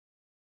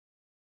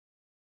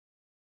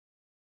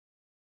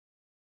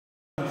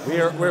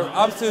We're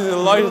absolutely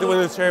delighted to win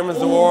the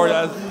Chairman's Award,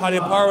 as Paddy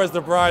Power as the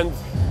brand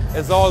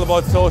is all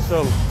about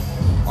social.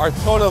 Our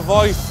tone of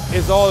voice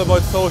is all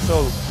about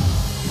social.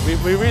 We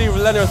really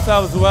lend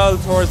ourselves well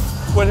towards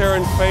Twitter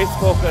and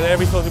Facebook and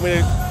every social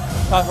media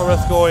platform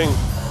that's going.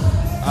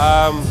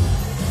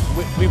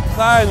 We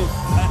plan,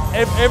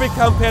 every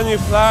campaign we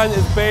plan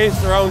is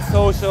based around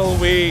social.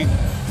 We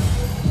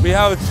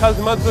have a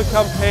Cheltenham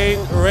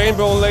campaign,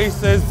 Rainbow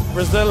Laces,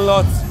 Brazil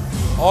Nuts,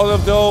 all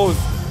of those.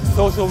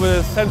 Social with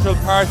a central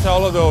part to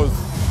all of those.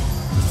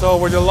 So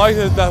we're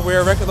delighted that we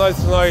are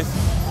recognised tonight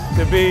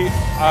to be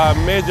a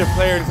major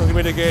player in the social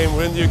media game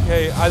within the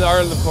UK and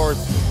Ireland, of course.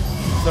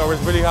 So we're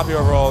really happy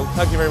overall.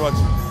 Thank you very much.